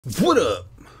What up,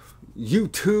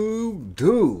 YouTube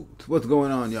dudes? What's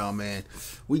going on, y'all, man?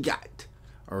 We got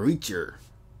a Reacher.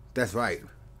 That's right.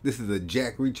 This is a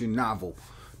Jack Reacher novel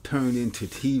turned into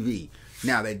TV.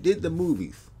 Now, they did the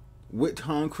movies with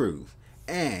Tom Cruise,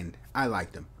 and I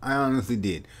liked them. I honestly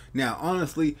did. Now,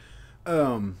 honestly,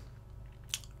 the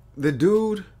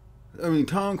dude,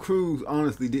 Tom Cruise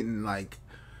honestly didn't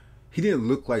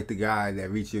look like the guy that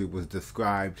Reacher was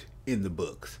described in the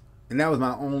books. And that was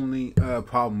my only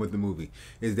problem with the movie,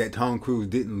 is that Tom Cruise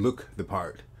didn't look the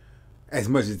part as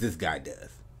much as this guy does.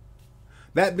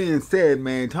 That being said,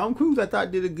 man, Tom Cruise I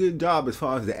thought did a good job as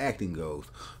far as the acting goes.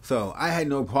 So I had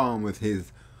no problem with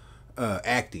his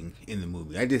acting in the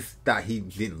movie. I just thought he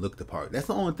didn't look the part. That's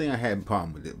the only thing I had a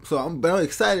problem with it. So I'm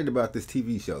excited about this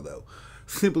TV show, though.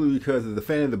 Simply because of the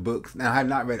fan of the books. Now, I have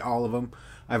not read all of them.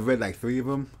 I've read like 3 of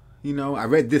them. You know, I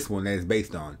read this one that it's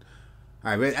based on.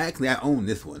 I own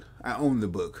this one. I own the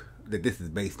book that this is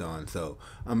based on, so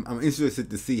I'm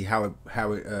interested to see how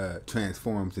it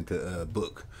transforms into a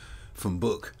book, from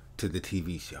book to the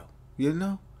TV show. You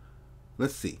know,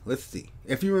 let's see.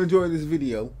 If you enjoyed this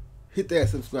video, hit that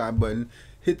subscribe button,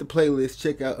 hit the playlist,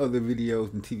 check out other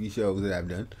videos and TV shows that I've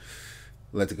done.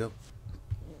 Let's go.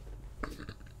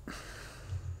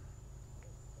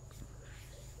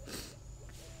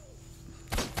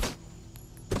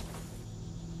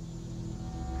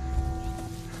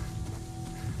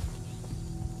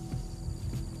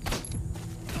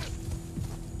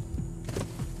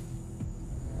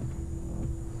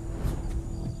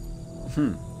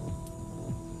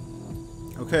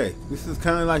 Okay, this is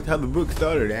kind of like how the book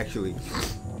started, actually.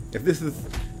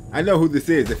 I know who this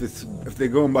is. If they're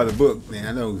going by the book, then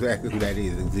I know exactly who that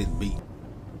is. Exhibit B.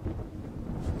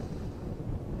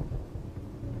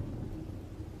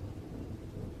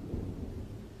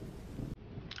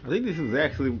 I think this was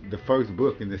actually the first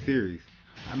book in the series.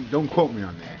 Don't quote me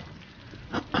on that,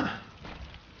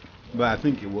 but I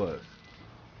think it was.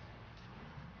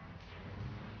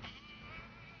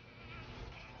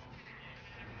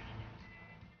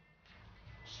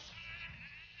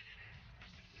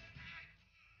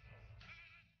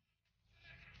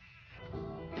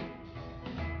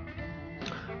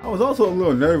 I was also a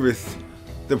little nervous.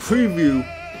 The preview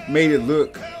made it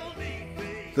look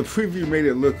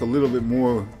a little bit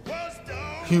more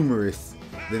humorous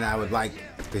than I would like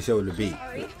the show to be.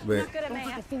 But Don't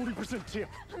take a 40% tip.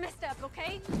 I messed up,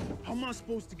 okay? How am I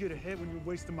supposed to get ahead when you're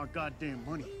wasting my goddamn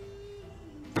money?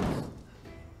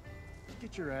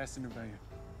 Get your ass in the van.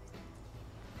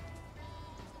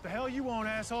 The hell you want,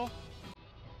 asshole?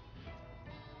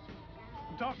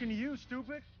 I'm talking to you,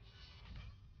 stupid.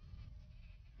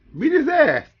 beat his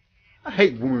ass. I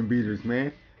hate woman beaters,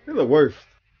 man. They're the worst.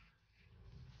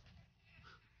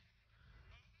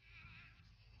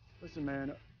 Listen,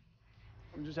 man,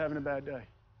 I'm just having a bad day.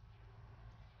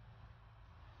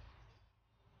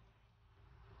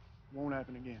 Won't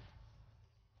happen again.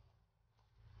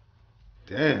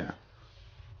 Damn.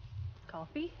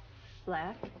 Coffee,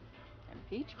 black, and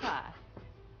peach pie.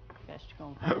 Best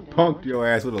you're gonna find. Punked your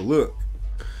ass with a look.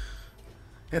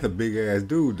 That's a big ass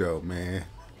dude, though, man.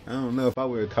 I don't know if I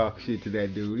would talk shit to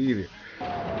that dude either.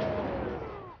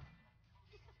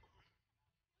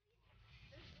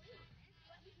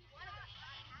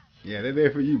 Yeah, they're there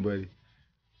for you, buddy.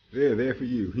 They're there for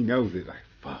you. He knows it. Like,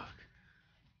 fuck.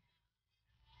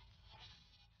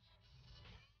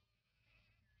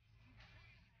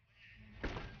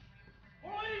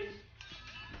 Police!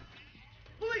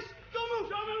 Police! Don't move!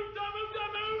 Don't move! Don't move!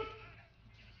 Don't move!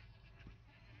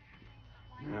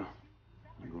 Now,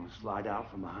 you're gonna slide out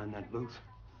from behind that booth,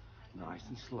 nice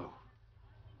and slow.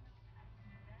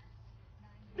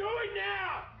 Do it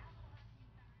now!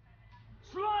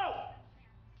 Slow!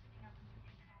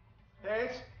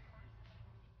 Hands!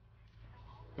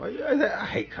 Why you guys? I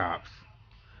hate cops.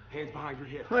 Hands behind your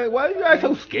head. Like, why are you guys so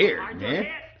Hands scared, behind your man?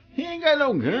 head. He ain't got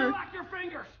no gun. Interlock your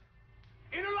fingers!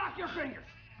 Interlock your fingers!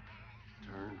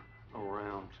 Turn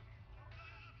around.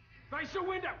 Face the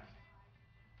window!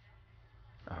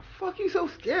 The fuck you so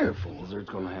scared for? Lizard's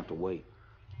gonna have to wait.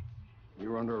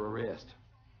 You're under arrest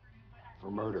for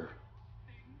murder.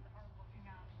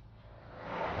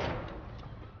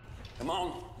 Come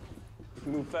on. You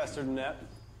can move faster than that.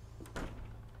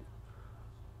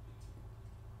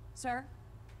 Sir,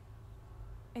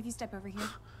 if you step over here,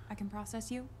 I can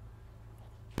process you.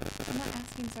 I'm not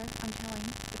asking, sir. I'm telling.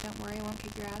 But don't worry, I won't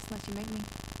kick your ass unless you make me.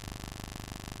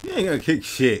 You ain't gonna kick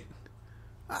shit.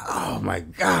 Oh my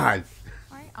god.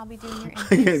 All right, I'll be doing your I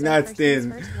intake. cannot First things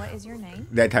stand first, what is your name?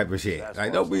 that type of shit.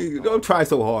 Like, don't try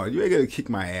so hard. You ain't gonna kick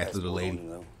my ass, little lady.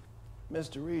 Though.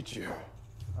 Mr. Reacher,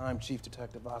 I'm Chief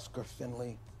Detective Oscar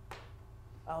Finley.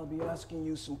 I'll be asking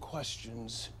you some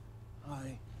questions.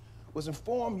 I was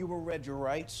informed you were read your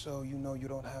rights, so you know you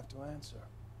don't have to answer.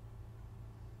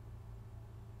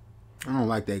 I don't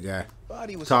like that guy.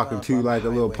 Body was Talking found to you by like a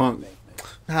little highway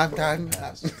punk.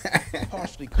 maintenance.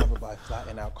 Partially covered by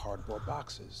flattened out cardboard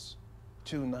boxes.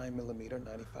 2 9mm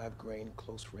 95 grain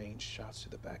close range shots to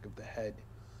the back of the head.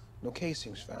 No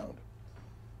casings found.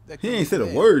 He ain't said a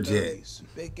word yet.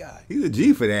 Big guy. He's a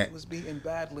G for that. He was beaten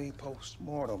badly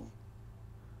post-mortem.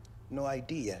 No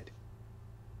ID yet.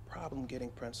 Problem getting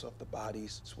prints off the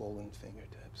body's swollen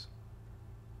fingertips.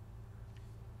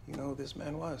 You know who this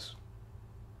man was?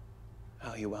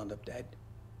 How he wound up dead?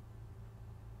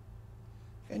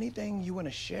 Anything you want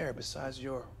to share besides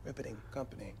your riveting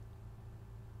company?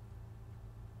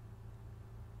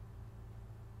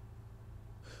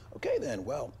 Okay then,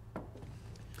 well.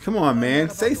 Come on, man.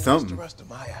 What Say about the something. rest of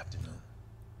my afternoon?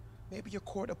 Maybe your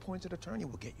court-appointed attorney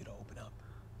will get you to open up.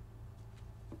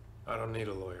 I don't need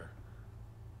a lawyer.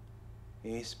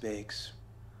 He speaks.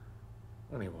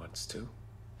 When he wants to.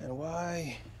 And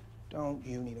why don't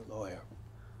you need a lawyer?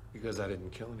 Because I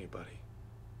didn't kill anybody.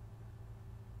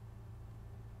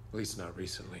 At least not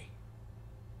recently.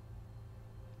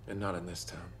 And not in this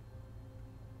town.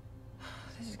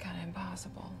 This is kind of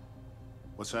impossible.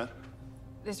 What's that?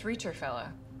 This Reacher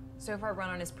fella. So far, run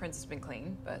on his prints has been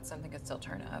clean, but something could still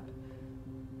turn up.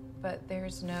 But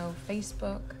there's no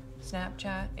Facebook,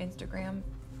 Snapchat, Instagram,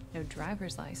 no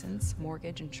driver's license,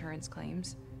 mortgage, insurance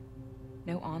claims,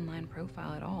 no online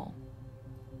profile at all.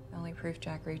 The only proof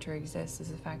Jack Reacher exists is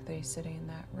the fact that he's sitting in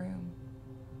that room.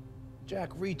 Jack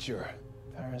Reacher,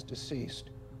 parents deceased.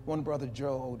 One brother,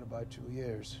 Joe, older by 2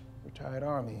 years. Retired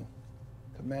Army.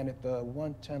 Commanded the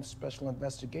 110th Special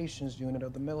Investigations Unit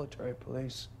of the military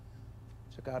police.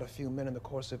 Took out a few men in the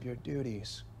course of your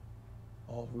duties.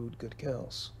 All rude good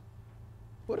kills.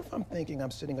 What if I'm thinking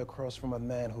I'm sitting across from a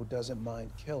man who doesn't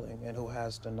mind killing and who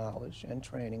has the knowledge and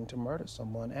training to murder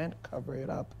someone and cover it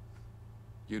up?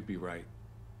 You'd be right.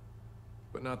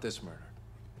 But not this murder.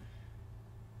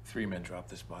 3 men dropped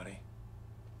this body.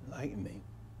 Enlighten me.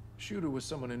 Shooter was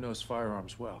someone who knows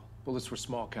firearms well. Bullets were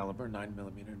small caliber,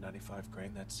 9mm 95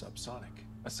 grain, that's subsonic.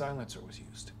 A silencer was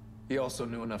used. He also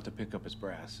knew enough to pick up his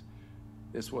brass.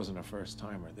 This wasn't a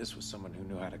first-timer. This was someone who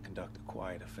knew how to conduct a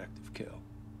quiet, effective kill.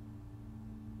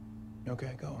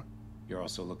 Okay, go on. You're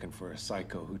also looking for a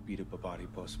psycho who'd beat up a body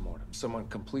post-mortem. Someone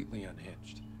completely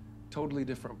unhinged. Totally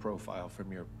different profile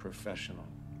from your professional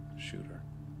shooter.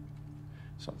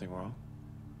 Something wrong?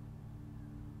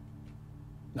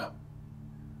 No.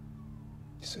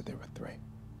 You said there were 3.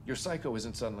 Your psycho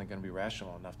isn't suddenly going to be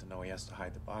rational enough to know he has to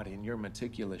hide the body, and your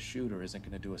meticulous shooter isn't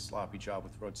going to do a sloppy job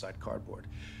with roadside cardboard.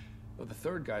 Though the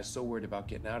third guy's so worried about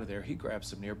getting out of there, he grabs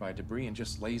some nearby debris and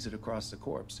just lays it across the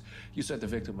corpse. You said the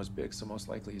victim was big, so most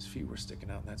likely his feet were sticking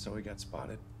out, and that's how he got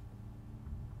spotted.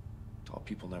 Tall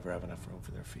people never have enough room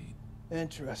for their feet.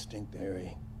 Interesting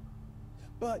theory.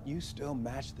 But you still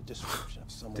match the description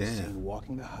of someone Damn. seen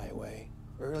walking the highway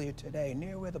earlier today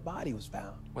near where the body was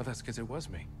found. Well, that's because it was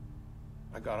me.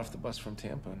 I got off the bus from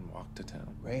Tampa and walked to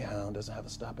town. Greyhound doesn't have a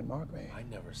stop in Margrave. I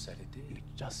never said it You did.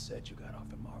 just said you got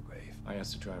off in Margrave. I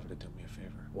asked the driver to do me a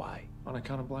favor. Why? On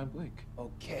account of Blind Blake.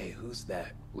 Okay, who's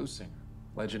that? Blues singer.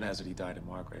 Legend has it he died in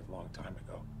Margrave a long time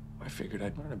ago. I figured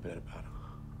I'd learn a bit about him.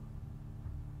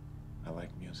 I like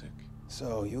music.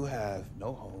 So you have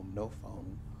no home, no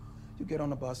phone. You get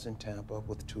on a bus in Tampa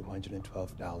with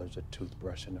 $212, a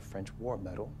toothbrush, and a French war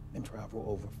medal, and travel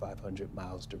over 500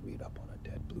 miles to read up on a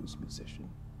dead blues musician.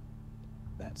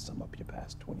 That sum up your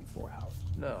past 24 hours.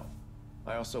 No.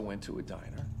 I also went to a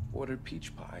diner, ordered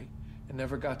peach pie, and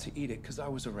never got to eat it because I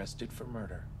was arrested for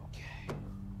murder. Okay.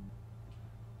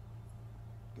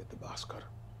 Get the box cutter.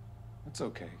 It's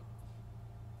okay.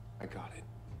 I got it.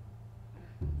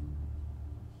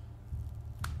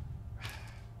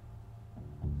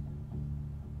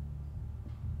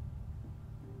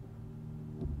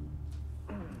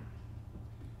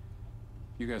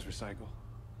 You guys recycle?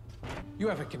 You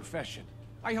have a confession.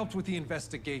 I helped with the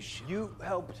investigation. You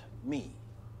helped me.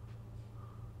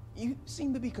 You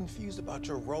seem to be confused about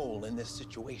your role in this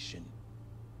situation.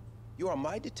 You are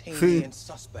my detainee and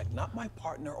suspect, not my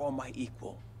partner or my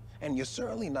equal. And you're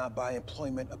certainly not, by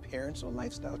employment, appearance, or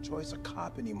lifestyle choice, a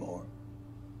cop anymore.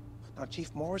 Now,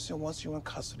 Chief Morrison wants you in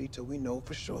custody till we know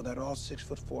for sure that all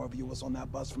 6'4" of you was on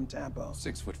that bus from Tampa.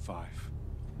 6'5".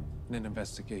 In an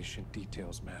investigation,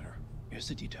 details matter. Here's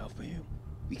the detail for you.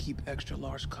 We keep extra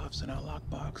large cuffs in our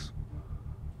lockbox.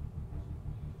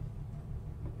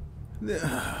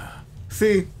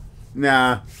 See?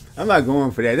 Nah, I'm not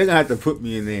going for that. They're gonna have to put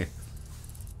me in there.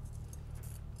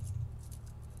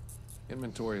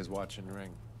 Inventory is watching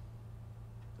ring.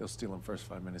 They'll steal him first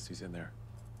 5 minutes he's in there.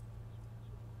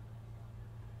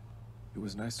 It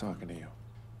was nice talking to you.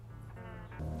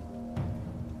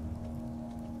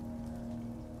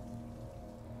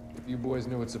 If you boys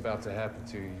knew what's about to happen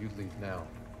to you, you'd leave now.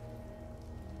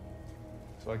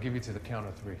 So I give you to the count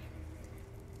of 3.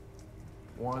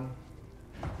 1.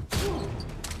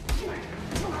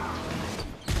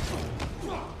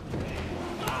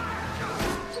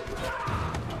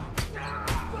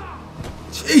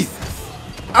 Jesus!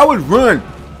 I would run!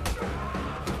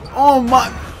 Oh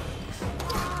my...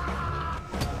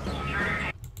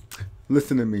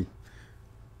 Listen to me.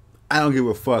 I don't give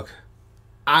a fuck.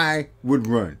 I would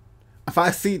run. If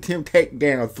I see him take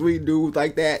down 3 dudes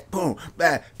like that, boom,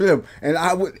 bam, boom, and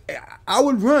I would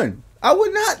run. I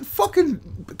would not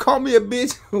fucking call me a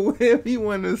bitch or whatever you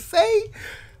want to say.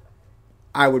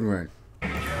 I would run.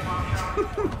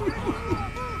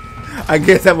 I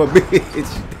guess I'm a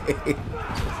bitch.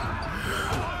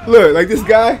 Look, like this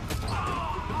guy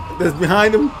that's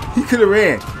behind him, he could have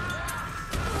ran.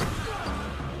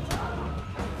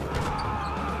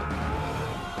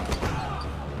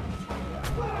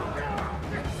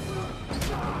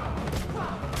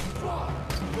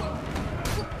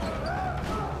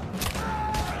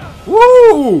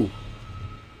 Woo!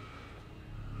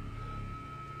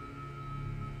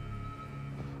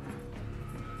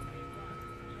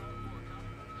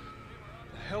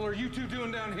 The hell are you two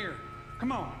doing down here?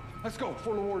 Come on, let's go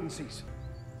before the warden sees.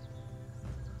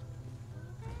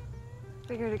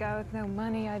 Figured a guy with no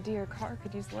money, ID, or car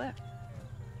could use Lyft.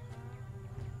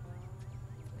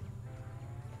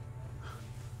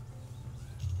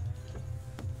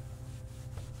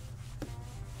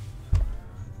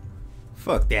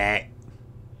 Fuck that.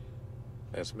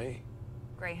 That's me.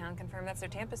 Greyhound confirmed that's their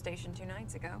Tampa station 2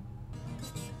 nights ago.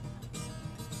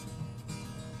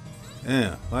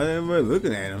 Damn, why everybody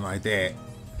looking at him like that?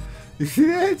 You see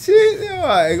that shit? They're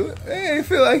like, they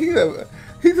feel like he's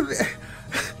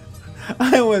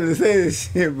I don't want to say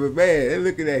this shit, but man, they're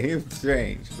looking at him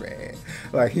strange, man.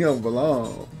 Like he don't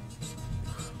belong.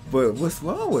 But what's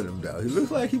wrong with him though? He looks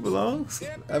like he belongs.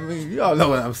 I mean, y'all know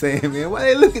what I'm saying, man. Why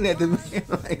they looking at the man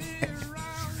like that?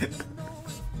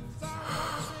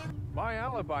 My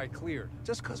alibi cleared.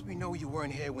 Just because we know you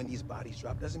weren't here when these bodies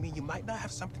dropped doesn't mean you might not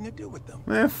have something to do with them.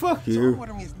 Man, fuck So you. I'm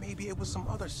wondering if maybe it was some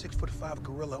other 6'5"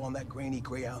 gorilla on that grainy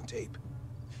Greyhound tape.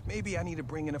 Maybe I need to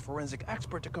bring in a forensic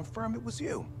expert to confirm it was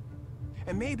you.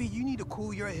 And maybe you need to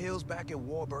cool your heels back in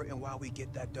Warburton while we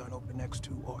get that done over the next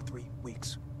 2 or 3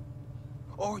 weeks.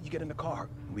 Or you get in the car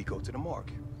and we go to the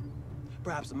morgue.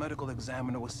 Perhaps the medical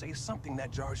examiner will say something that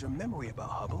jars your memory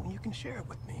about Hubble and you can share it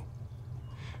with me.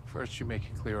 First, you make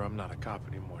it clear I'm not a cop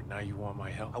anymore. Now you want my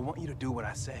help. I want you to do what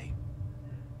I say.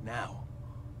 Now.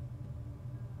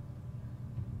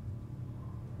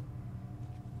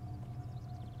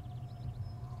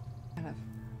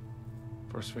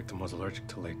 First victim was allergic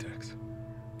to latex.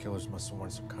 Killers must have worn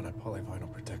some kind of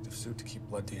polyvinyl protective suit to keep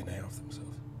blood DNA off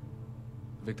themselves.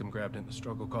 The victim grabbed it in the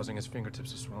struggle, causing his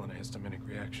fingertips to swell in a histaminic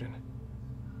reaction.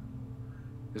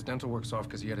 His dental work's off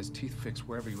because he had his teeth fixed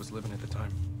wherever he was living at the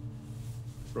time.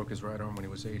 Broke his right arm when he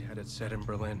was 8, had it set in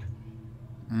Berlin.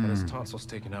 Had his tonsils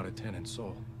taken out at 10 in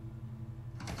Seoul.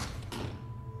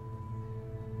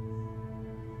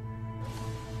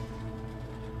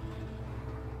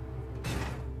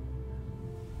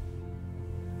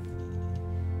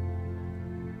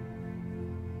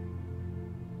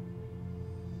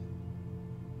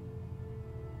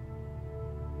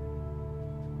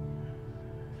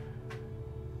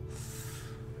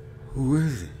 Who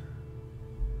is it?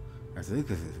 I think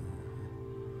it's...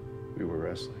 We were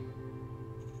wrestling.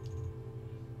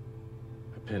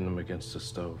 I pinned him against the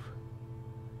stove.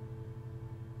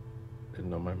 Didn't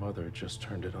know my mother had just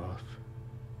turned it off.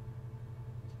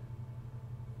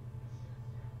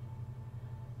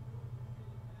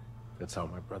 That's how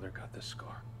my brother got this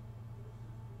scar.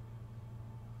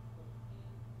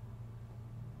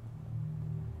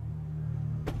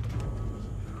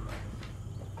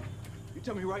 You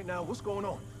tell me right now, what's going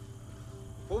on?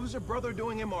 What was your brother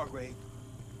doing in Margrave?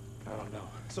 I don't know.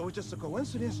 So it's just a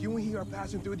coincidence you and he are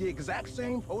passing through the exact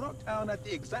same Podunk town at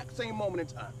the exact same moment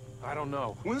in time. I don't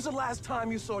know. When's the last time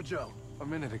you saw Joe? A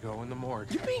minute ago in the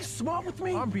morgue. You being smart with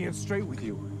me? I'm being straight with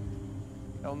you.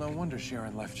 Hell, no wonder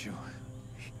Sharon left you.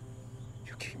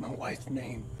 You keep my wife's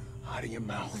name out of your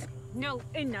mouth. No,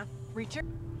 enough, Reacher.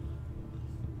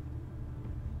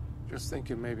 Just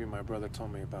thinking maybe my brother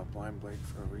told me about Blind Blake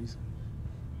for a reason.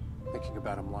 Thinking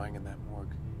about him lying in that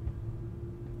morgue.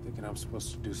 Thinking I'm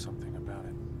supposed to do something about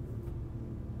it.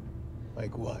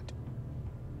 Like what?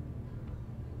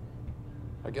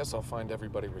 I guess I'll find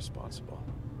everybody responsible.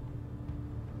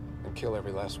 We'll kill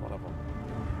every last one of them.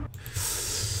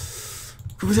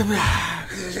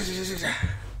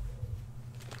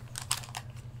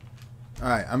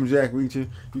 Alright, I'm Jack Reacher.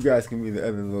 You guys can be the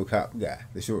other little cop guy,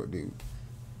 the short dude.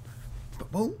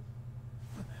 Boom.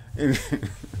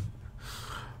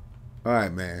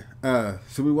 Alright, man.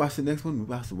 Should we watch the next one? We're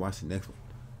about to watch the next one.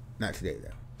 Not today,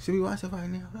 though. Should we watch it right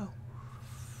now, though?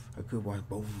 I could watch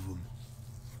both of them.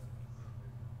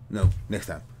 No, next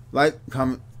time. Like,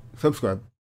 comment, subscribe.